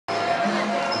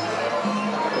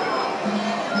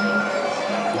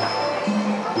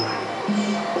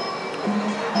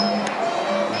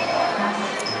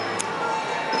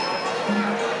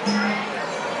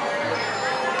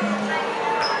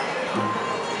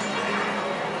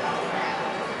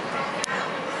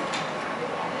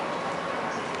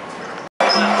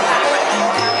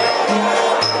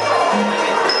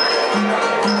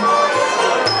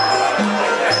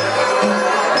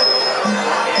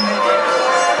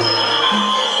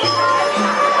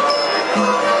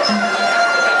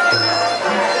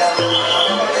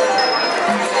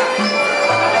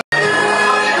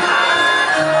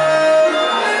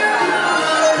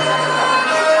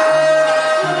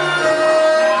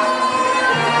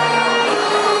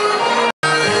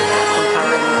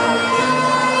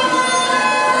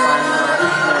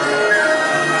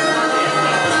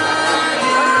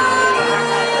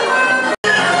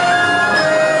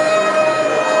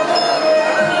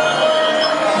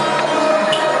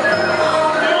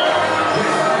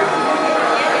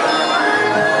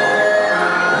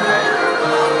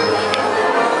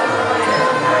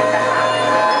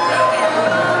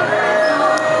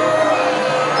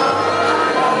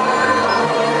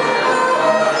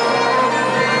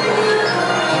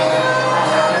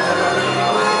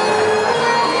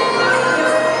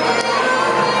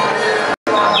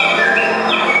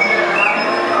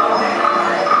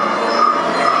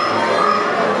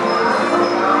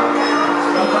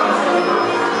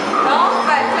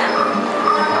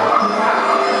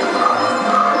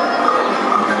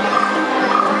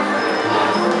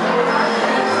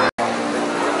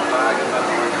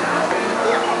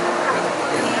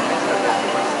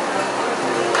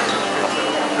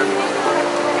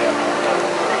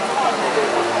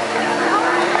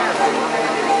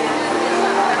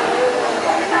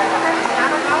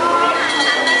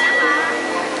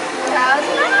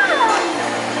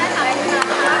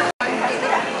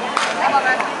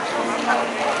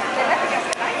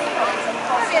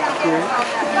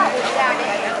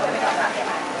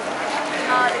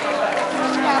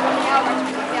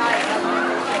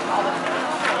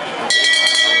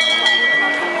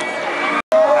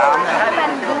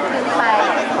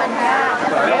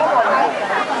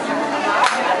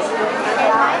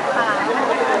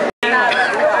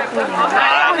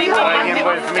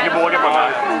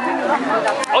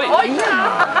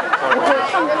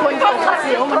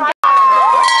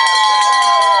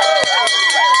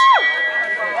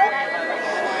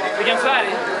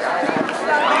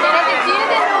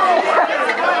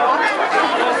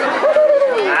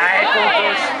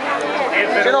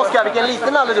Tjena Oskar, vilken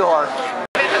liten nalle du har.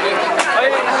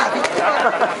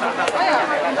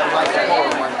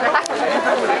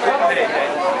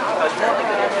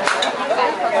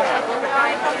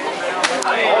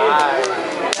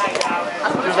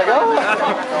 Does that go?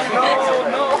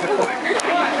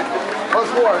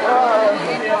 What's more?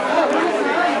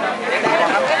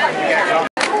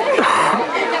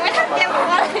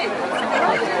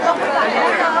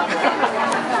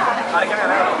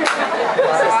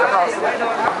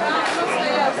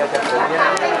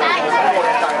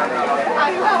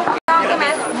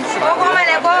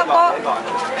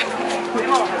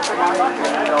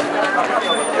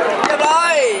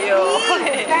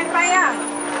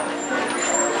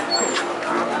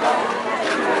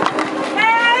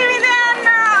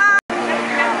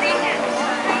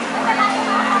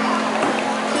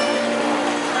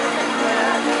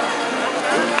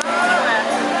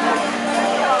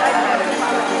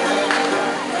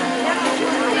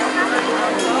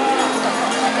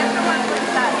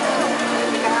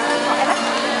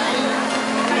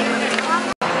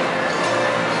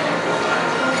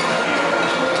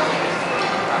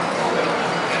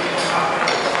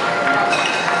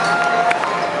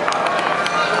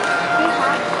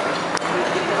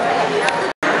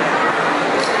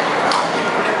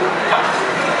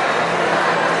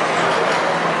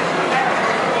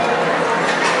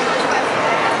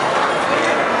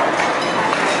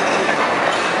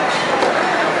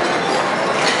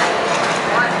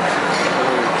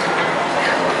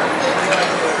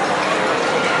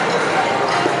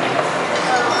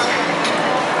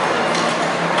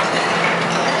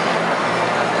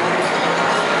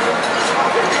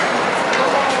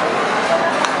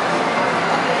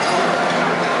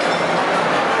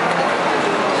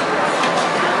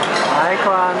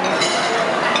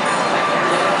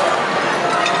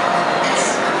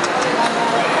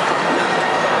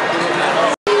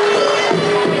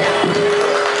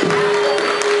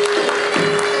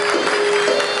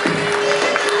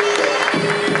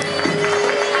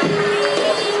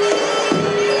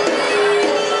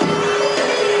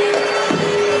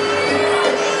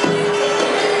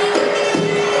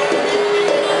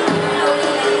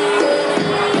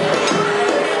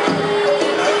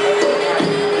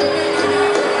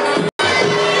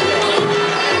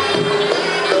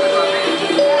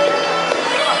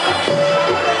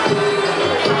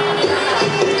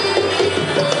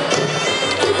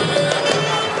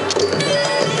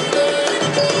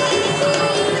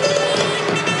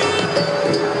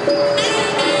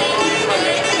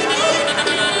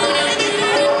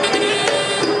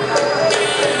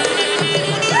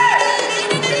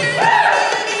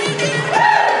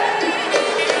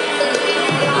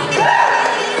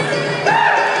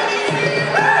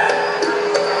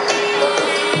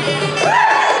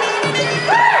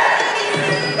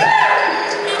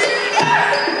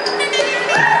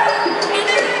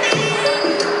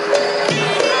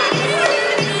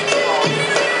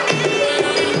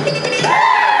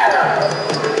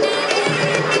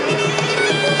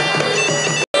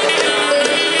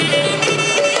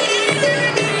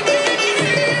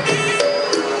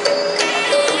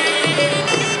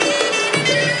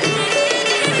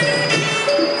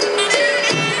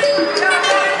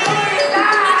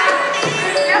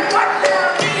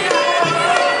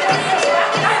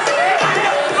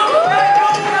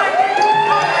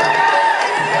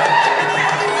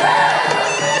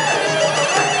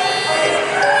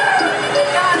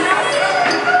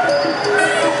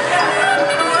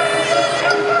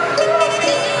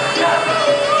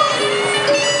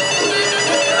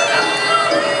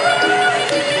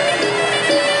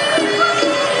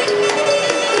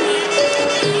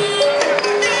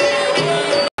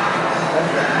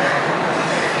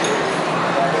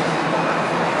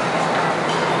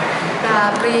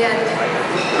เรียน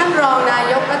ท่านรองนา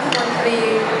ยกรัฐมนตรี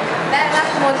และรั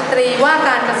ฐมนตรีว่าก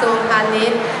ารกระทรวงพาณิ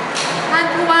ชย์ท่าน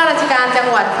ผู้ว่าราชการจัง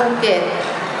หวัดภูเก็ต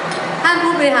ท่าน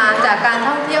ผู้บริหารจากการ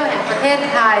ท่องเที่ยวแห่งประเทศ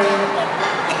ไทย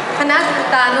คณะทู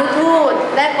ตานุทูต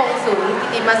และกงสุลกิ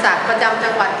ติมศักดิ์ประจำจั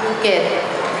งหวัดภูเก็ต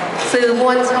สื่อม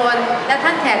วลชนและท่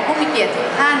านแขกผู้มีเกียรติทุก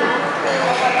ท่าน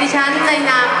ดิฉันใน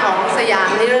นามของสยาม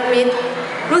นิรมิต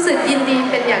รู้สึกยินดี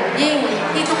เป็นอย่างยิ่ง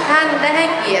ที่ทุกท่านได้ให้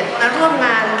เกียรติมาร่วมง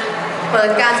านเปิ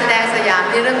ดการแสดงสยาม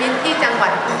นิรมิตที่จังหวั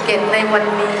ดภูเก็ตในวัน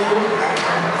นี้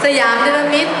สยามนิร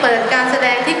มิตเปิดการแสด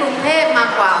งที่กรุงเทพมา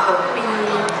กว่า6 ปี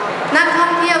นักท่อ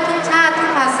งเที่ยวทุกชาติทุ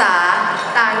กภาษา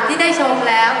ต่างที่ได้ชม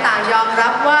แล้วต่างยอมรั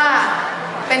บว่า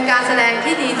เป็นการแสดง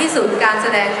ที่ดีที่สุดการแส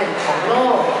ดงหนึ่งของโล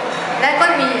กและก็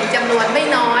มีจำนวนไม่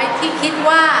น้อยที่คิด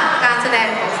ว่าการแสดง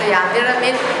ของสยามนิรมิ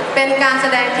ตเป็นการแส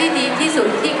ดงที่ดีที่สุด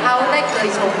ที่เขาได้เคย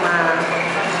ชมมา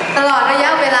ตลอดระย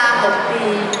ะเวลา6 ปี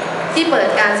ที่เปิด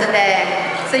การแสดง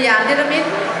สยามนิรมิต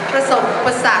ประสบอุป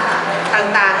สรรค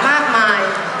ต่างๆมากมาย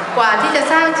กว่าที่จะ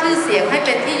สร้างชื่อเสียงให้เ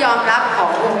ป็นที่ยอมรับของ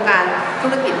วงการธุ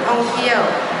รกิจท่องเที่ยว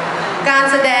การ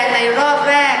แสดงในรอบ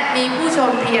แรกมีผู้ช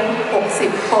มเพียง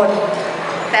60 คน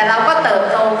แต่เราก็เติบ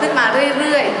โตขึ้นมาเ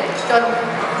รื่อยๆจน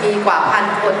มีกว่า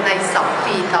1,000 คนใน2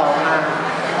 ปีต่อมา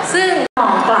ซึ่งขอ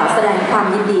กล่าวแสดงความ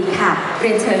ยินดีค่ะเรี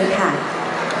ยนเชิญค่ะ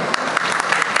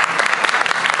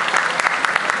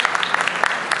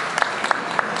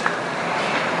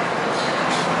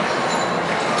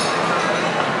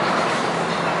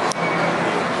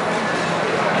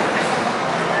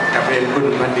เรียนคุณ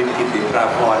พันดินกิติปรา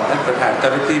พรท่านประธานเจ้า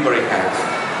หน้าที่บริหาร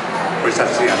บริษัท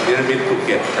สยามนิรมิตภูเ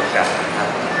ก็ตจำกัดนะครับ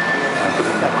คุณ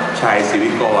ชัยศิ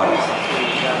วิกร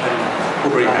ผู้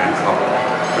บริหารของ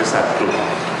บริษัทกลุ่ม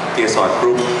เกษรก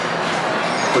รุ๊ป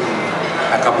คุณ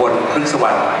อัครพลพึ่งสว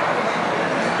รรค์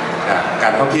กา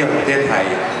รท่องเที่ยวประเทศไทย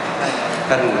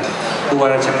ท่านผู้ว่า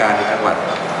ราชการจังหวัด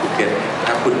ภูเก็ต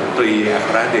คุณตรีอัค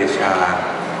รเดชา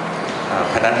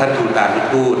คณะท่านทูตานุ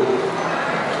ทูต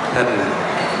ท่าน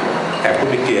แขกผู้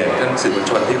มีเกียรติท่านสื่อมวล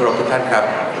ชนที่เคารพทุกท่านครับ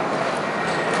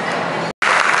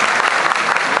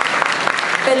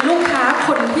เป็นลูกค้าค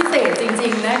นพิเศษจริ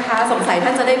งๆนะคะสงสัยท่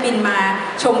านจะได้บินมา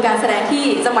ชมการแสดงที่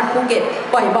จังหวัดภูเก็ต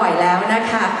บ่อยๆแล้วนะ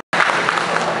คะ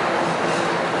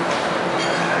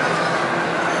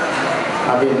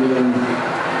เป็น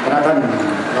คณะท่าน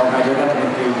รองนายกรัฐม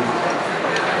นตรี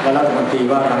และรัฐมนตรี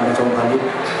ว่าการกระทรวงพาณิชย์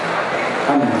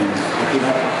ท่านอิทธิ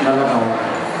นัทนรนอง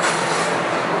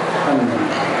ท่าน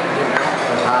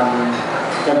ประธาน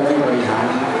เจ้าหน้าที่บริหาร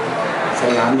ส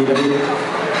ยามนิรมิต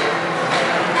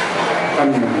ท่าน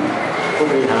ผู้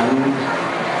บริหาร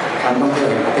การท่องเที่ยว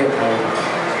แห่งประเทศไทย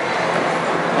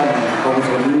ท่านกอง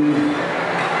สุล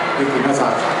วิทยาศา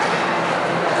สตร์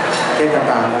ประเทศ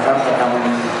ต่างๆนะครับประจ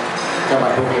ำจังหวั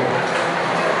ดภูเก็ต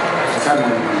ท่าน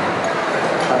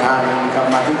ประธานกรร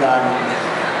มาธิการ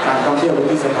การท่องเที่ยววุ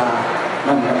ฒิสภา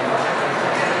นั่นครับ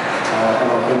ต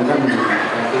ลอดจนท่าน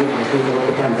ผู้บริหาร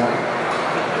ทุกท่านครับ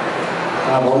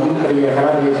ผมปรีคณ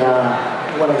ะวิชา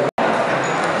ว่า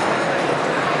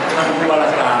ท่านผู้ว่ารา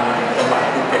ชการจังหวัด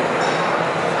ภูเก็ต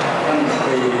ท่านป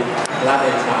รีละเด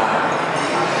ชา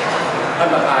ท่าน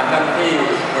ประธานท่านที่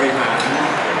บริหาร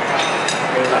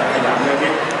บริษัทสยามนิรมิ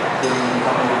ตคุณ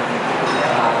พันนินกิติ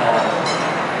ปราพร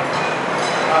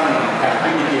ท่านแขก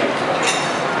ผู้มีเกียรติ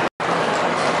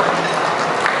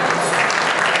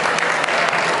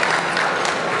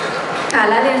ค่ะ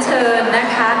และเรียนเชิญนะ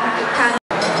คะทาง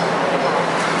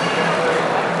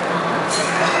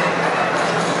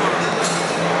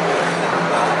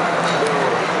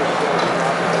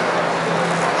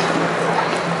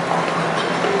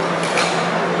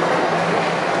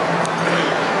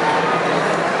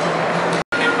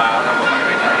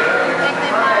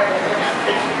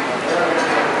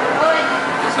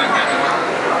สั่งงาน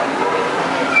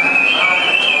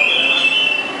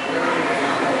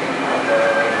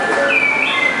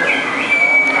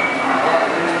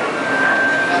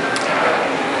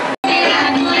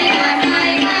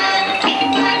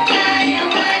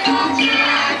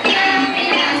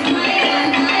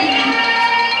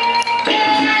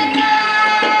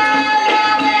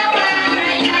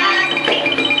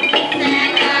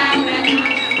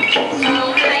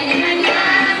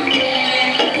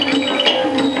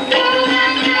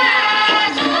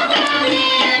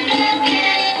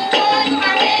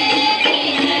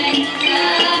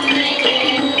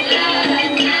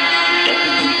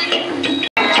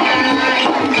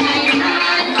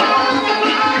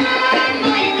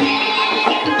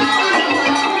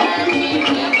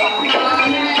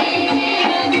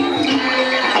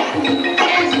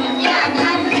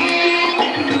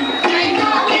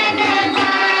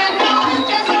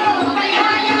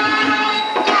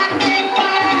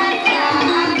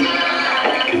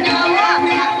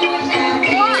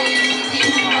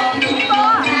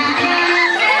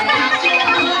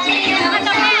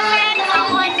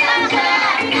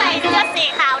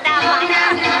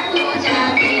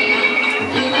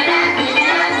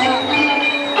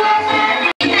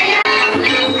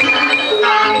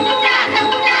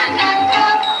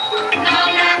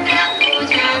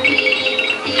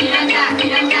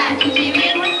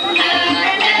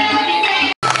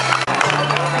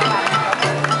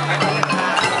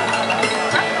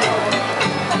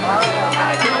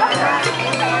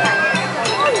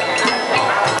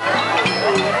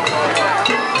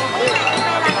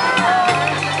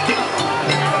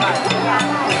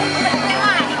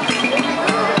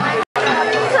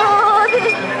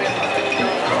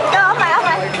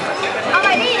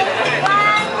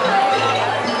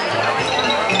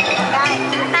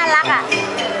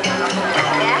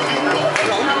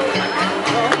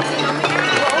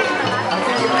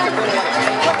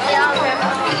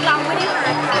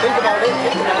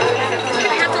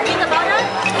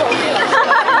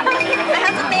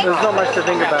to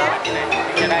think about.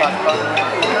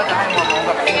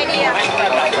 เป็นไงดีอ่ะ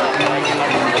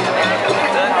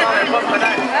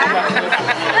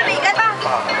มันมีกันป่ะ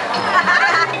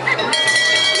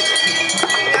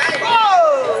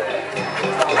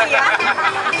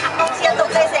กองเชียร์ตก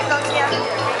ใจเสียงกองเชียร์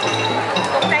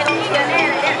ตกใจตรงนี้เยอะแน่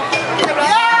เลยเนี่ย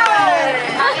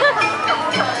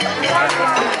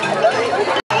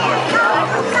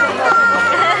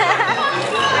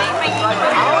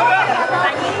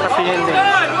Happy ending.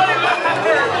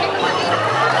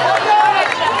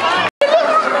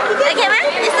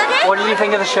 What do you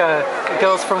think of the show?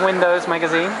 Girls from Windows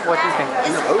magazine. What do you think?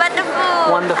 It's wonderful.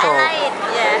 Wonderful. I like it.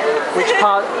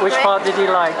 Yeah. Which part did you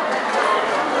like?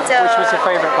 Which was your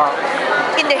favorite part?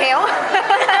 In the hell.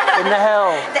 In the hell.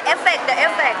 The effect.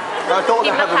 I thought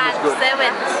the heaven was good.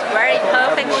 Very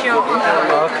perfect show.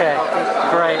 Okay,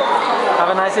 great. Have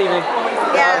a nice evening.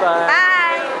 Yeah. Bye. Bye.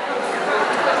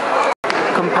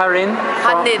 Pannin.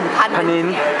 Pannin.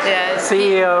 Yes.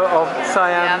 CEO of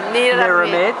Siam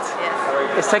Niramit.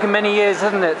 Yes. It's taken many years,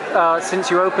 hasn't it, since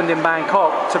you opened in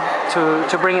Bangkok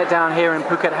to bring it down here in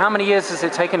Phuket. How many years has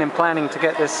it taken in planning to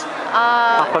get this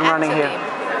up and running here?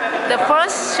 The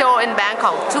first show in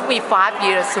Bangkok took me 5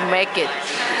 years to make it.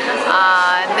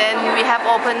 Then we have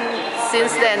opened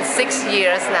since then 6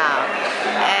 years now.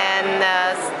 And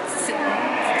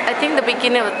I think the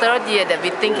beginning of the third year that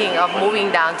we're thinking of moving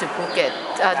down to Phuket,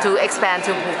 to expand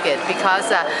to Phuket,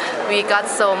 because we got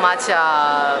so much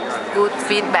good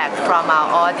feedback from our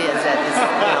audience that it's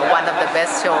one of the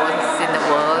best shows in the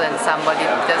world, and somebody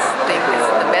just think it's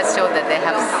the best show that they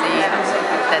have seen,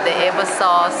 that they ever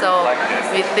saw. So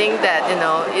we think that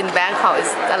in Bangkok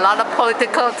it's a lot of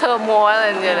political turmoil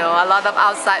and a lot of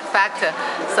outside factor.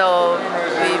 So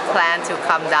we plan to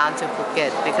come down to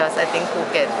Phuket because I think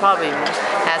Phuket probably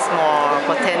has more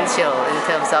potential in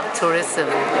terms of tourism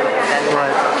than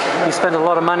Right. You spent a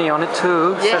lot of money on it too,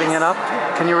 Yes. setting it up.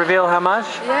 Can you reveal how much?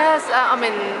 Yes, I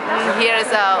mean here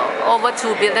is over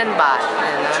 2 billion baht.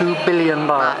 2 billion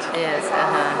baht. Yes.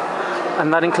 And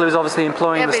that includes obviously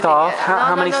employing the staff.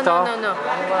 How many staff? No.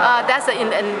 That's an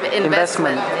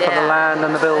investment for the land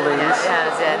and the buildings.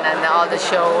 Yes, and all the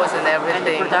shows and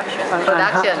everything. And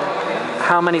Production.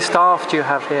 how many staff do you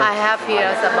have here? I have here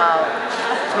is about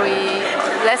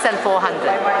less than 400.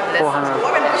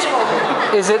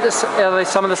 400. Is it are they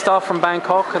some of the staff from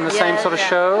Bangkok and the same sort of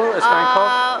show as Bangkok?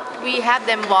 We have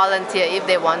them volunteer if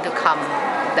they want to come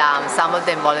down. Some of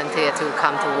them volunteer to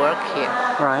come to work here.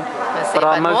 Right.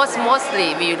 But mostly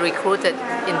we recruited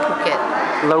in Phuket.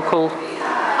 Local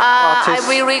artists?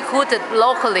 We recruited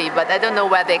locally, but I don't know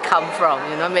where they come from.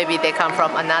 Maybe they come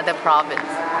from another province.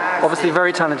 Obviously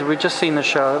very talented. We've just seen the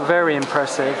show. Very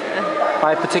impressive.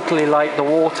 I particularly like the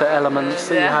water elements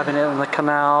that you have in it, and the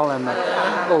canal, and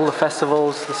all the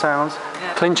festivals, the sounds.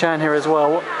 Clin Chan here as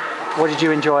well. What did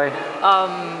you enjoy?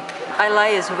 I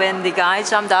like is when the guy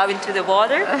jumped out into the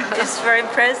water. It's very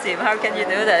impressive. How can you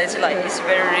do that? It's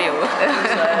very real.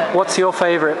 What's your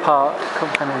favorite part?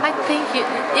 I think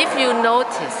if you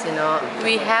notice,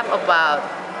 we have about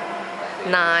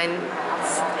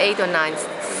 8 or 9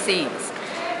 scenes,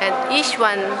 and each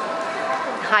one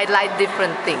highlight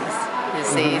different things. You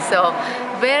see, so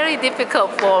very difficult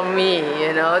for me,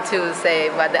 to say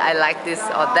whether I like this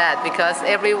or that, because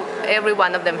every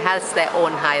one of them has their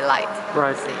own highlight.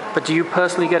 Right. But do you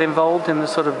personally get involved in the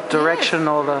sort of direction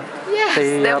or the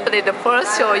definitely the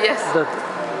first show, yes.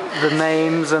 The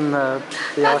names and the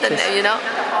artists.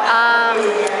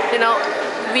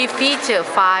 We feature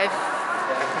 5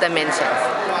 dimensions.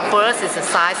 First is the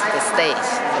size of the stage.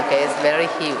 Okay, it's very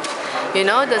huge.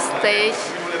 The stage.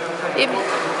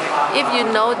 If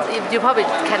you probably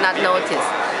cannot notice,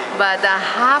 but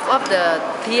half of the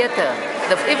theater,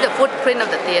 if the footprint of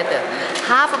the theater,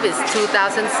 half of it is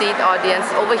 2,000 seat audience.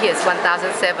 Over here is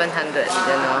 1,700.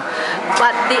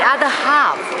 But the other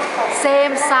half,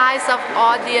 same size of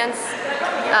audience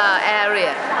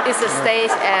area, is a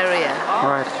stage area.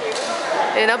 Right.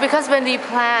 Because when we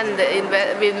planned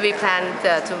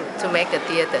to make the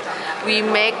theater, we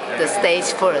make the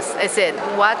stage first. I said,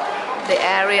 what the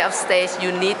area of stage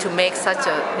you need to make such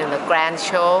a grand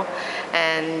show,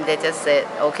 and they just said,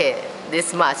 okay,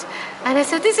 this much. And I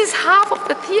said, this is half of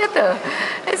the theater.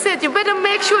 I said, you better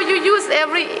make sure you use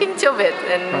every inch of it.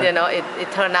 And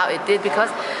it turned out it did,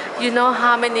 because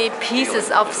how many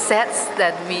pieces of sets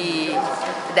that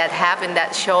have in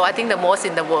that show. I think the most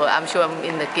in the world. I'm sure I'm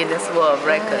in the Guinness World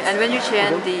Records. And when you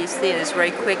change the scene, it's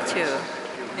very quick too.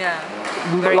 Yeah.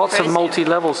 Lots of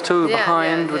multi-levels too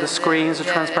behind with the screens, the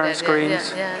transparent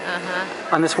screens.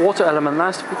 And this water element,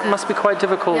 that must be quite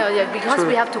difficult. Because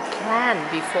we have to plan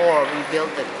before we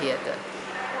build the theater.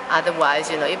 Otherwise,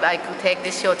 if I could take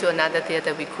this show to another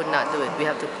theater, we could not do it. We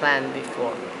have to plan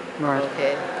before. Right.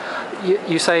 Okay.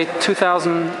 You say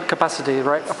 2,000 capacity,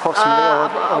 right?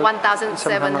 Approximately.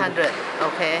 1,700.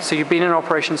 Okay. So you've been in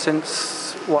operation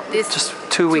since what? Just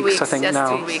 2 weeks, I think just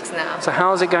now. 2 weeks now. So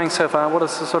how is it going so far? What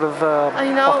is the sort of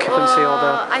occupancy or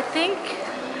the? I think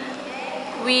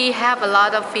we have a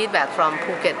lot of feedback from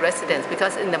Phuket residents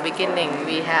because in the beginning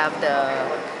we have the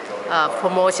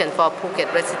promotion for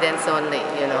Phuket residents only,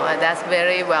 and that's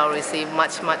very well received,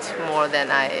 much more than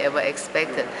I ever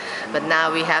expected. But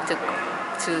now we have to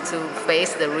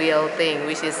face the real thing,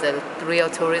 which is the real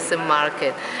tourism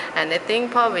market, and I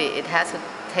think probably it has to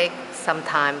take some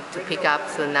time to pick up.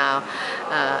 So now,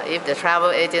 if the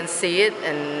travel agents see it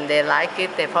and they like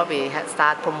it, they probably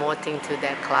start promoting to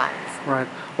their clients. Right.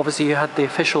 Obviously, you had the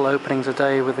official opening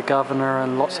today with the governor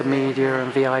and lots of media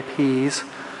and VIPs.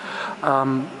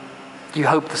 You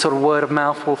hope the sort of word of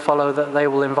mouth will follow, that they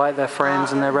will invite their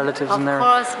friends and their relatives and their... Of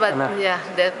course, but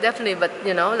definitely. But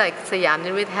like Siam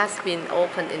Niramit has been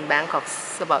opened in Bangkok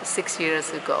about 6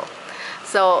 years ago.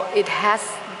 So it has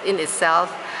in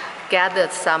itself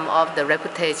gathered some of the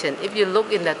reputation. If you look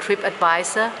in the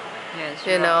TripAdvisor,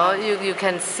 you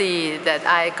can see that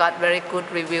I got very good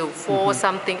review, 4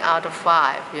 something out of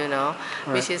 5,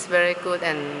 which is very good,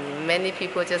 and many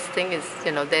people just think it's,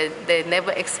 they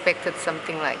never expected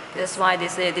something like this. That's why they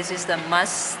say this is the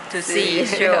must-to-see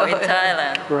show in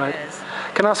Thailand. Right. Yes.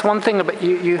 Can I ask one thing about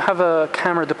you have a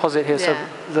camera deposit here, so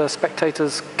the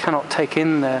spectators cannot take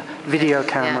in their video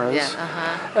cameras.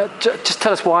 Just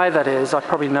tell us why that is. I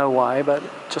probably know why, but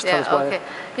just tell us why. Okay.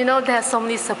 There are so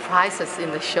many surprises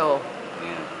in the show.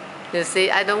 You see,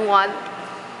 I don't want...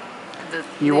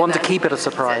 You want to keep it a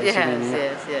surprise,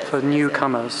 yes, for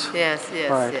newcomers. Yes,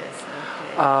 right. yes.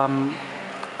 Okay.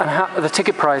 And how, the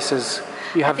ticket prices,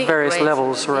 you have various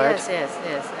levels, right? Yes.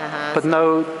 But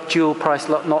no dual price,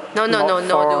 not no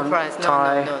dual price.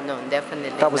 Thai. No,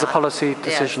 definitely That was not. a policy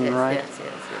decision, right? Yes.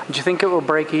 Do you think it will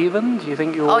break even? Do you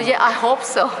think you will? Oh yeah, I hope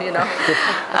so.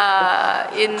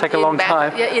 Take a long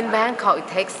time. Yeah, in Bangkok it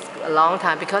takes a long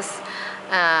time because,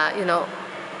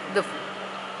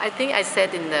 I think I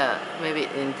said maybe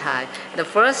in Thai, the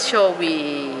first show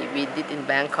we did in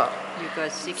Bangkok. You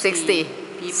got 60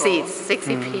 people. Seats,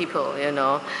 60 people,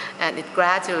 and it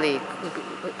gradually,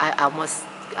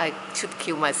 I should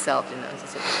kill myself,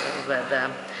 but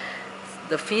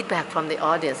the feedback from the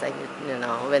audience,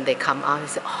 when they come out, they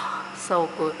say, oh, so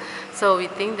good. So we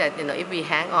think that, if we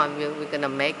hang on, we're gonna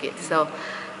make it. So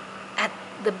at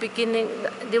the beginning,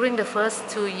 during the first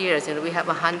 2 years, we have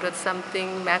 100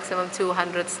 something, maximum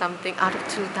 200 something out of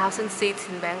 2,000 seats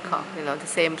in Bangkok, the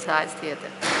same size theater.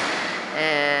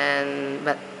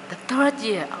 But the third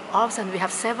year, all of a sudden we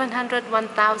have 700,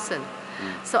 1,000.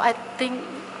 So I think,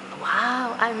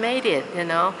 wow, I made it,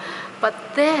 But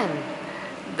then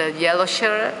the yellow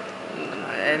shirt,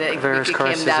 and it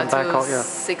came down to Bangkok,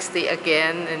 60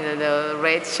 again, and the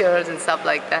red shirts and stuff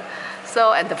like that.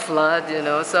 So, and the flood,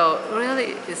 so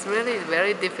really, it's really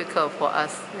very difficult for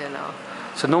us,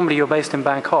 So normally you're based in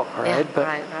Bangkok, right? Yeah, but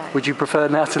right. Would you prefer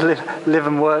now to live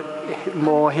and work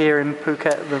more here in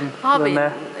Phuket than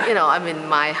there?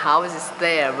 My house is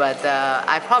there, but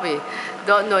I probably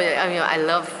don't know. I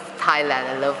love Thailand,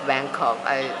 I love Bangkok.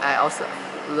 I also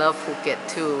love Phuket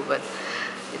too, but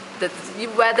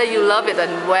whether you love it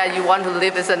and where you want to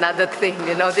live is another thing.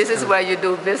 This is where you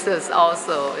do business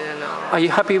also. Are you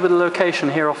happy with the location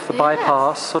here off the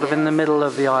bypass, sort of in the middle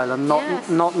of the island,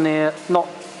 not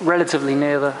relatively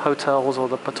near the hotels or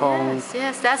the patong?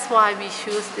 Yes, that's why we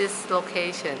choose this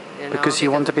location. Because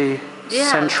you want to be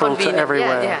central to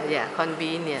everywhere. Yeah,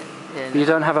 convenient. You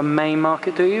don't have a main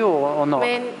market, do you, or not?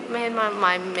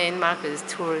 My main market is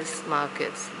tourist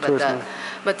markets.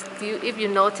 But if you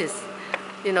notice,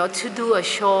 to do a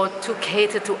show to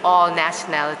cater to all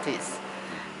nationalities,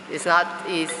 it's not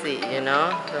easy,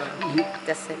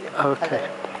 That's it. Okay.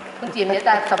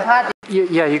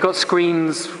 Yeah, you got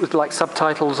screens with like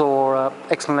subtitles or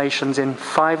explanations in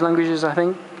 5 languages, I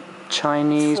think.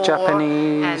 Chinese, 4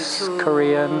 Japanese, and 2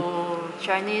 Korean,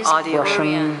 Chinese,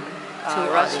 Russian.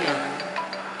 Russian,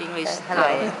 English,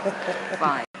 Thai.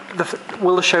 5.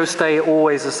 Will the show stay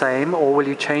always the same, or will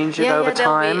you change it over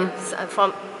time?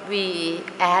 We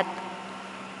add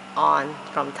on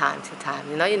from time to time.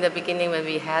 In the beginning when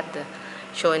we had the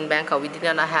show in Bangkok, we did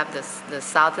not have the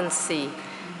Southern Sea.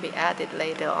 We added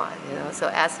later on, So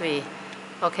as we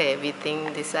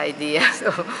think this idea,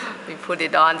 so we put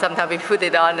it on. Sometimes we put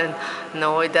it on and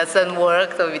no, it doesn't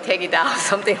work, so we take it out,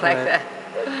 something like that.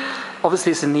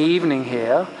 Obviously, it's in the evening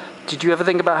here. Did you ever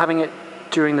think about having it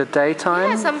during the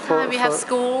daytime? Yeah, sometimes we have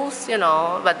schools,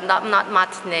 but not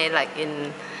matinee like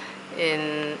in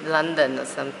in London or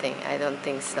something. I don't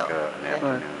think so.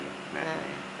 Right.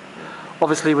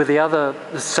 Obviously, with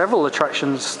there's several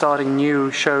attractions starting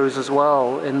new shows as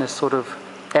well in this sort of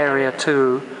area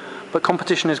too, but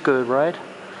competition is good, right?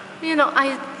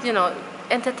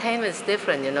 Entertainment is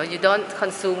different. You don't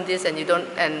consume this, and you don't,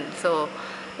 and so.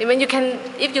 I mean, you can,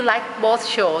 if you like both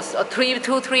shows or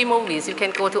three movies, you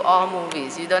can go to all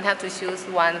movies. You don't have to choose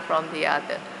one from the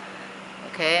other.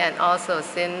 Okay, and also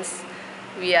since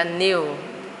we are new,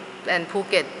 and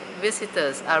Phuket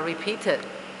visitors are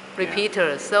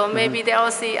repeaters, so maybe they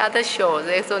all see other shows,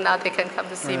 so now they can come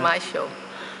to see my show.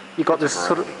 You got this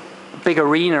sort of big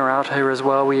arena out here as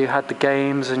well, where you had the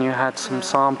games and you had some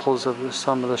samples of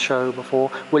some of the show before.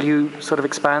 Will you sort of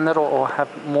expand that or have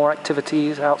more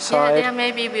activities outside? Yeah,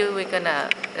 maybe we're gonna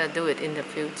do it in the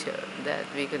future. That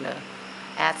we're gonna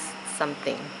add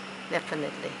something,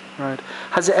 definitely. Right.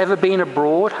 Has it ever been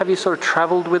abroad? Have you sort of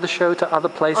traveled with the show to other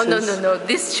places? Oh no!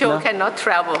 This show cannot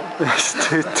travel. It's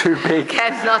too big.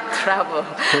 Cannot travel.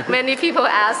 Many people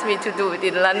asked me to do it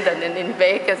in London and in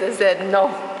Vegas. I said no.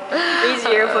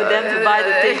 Easier for them to buy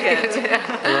the ticket.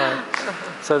 Right.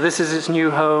 So this is its new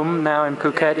home now in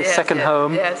Phuket. Its second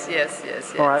home. Yes.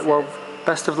 All right. Well,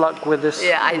 best of luck with this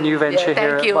new venture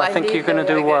here. I think you're going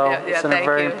to do well. It's a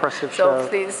very impressive show. So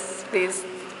please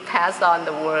pass on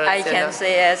the word. I can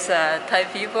say as Thai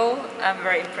people, I'm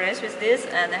very impressed with this,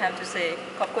 and I have to say,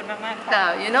 ขอบคุณมาก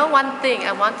ๆ Now, one thing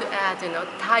I want to add,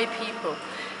 Thai people,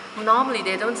 normally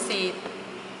they don't see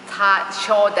Thai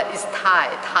show that is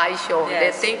Thai show. Yes.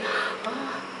 They think,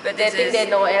 they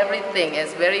know everything.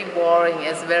 It's very boring.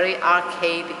 It's very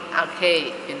arcade.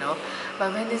 But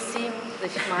when they see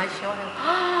my show,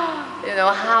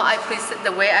 how I present,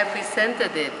 the way I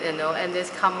presented it, and they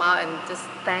come out and just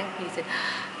thank me, say,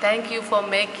 thank you for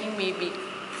making me be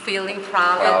feeling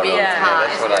proud of being Thai.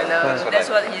 That's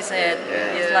what he said.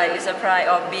 It's like it's a pride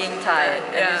of being Thai.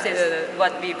 And this is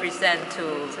what we present to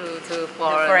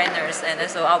foreigners and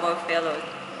also our fellow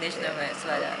nationals.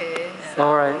 Like that. Okay.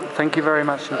 All right. Thank you very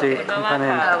much indeed,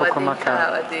 Pannin. ส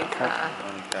วัสดีค่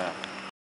ะ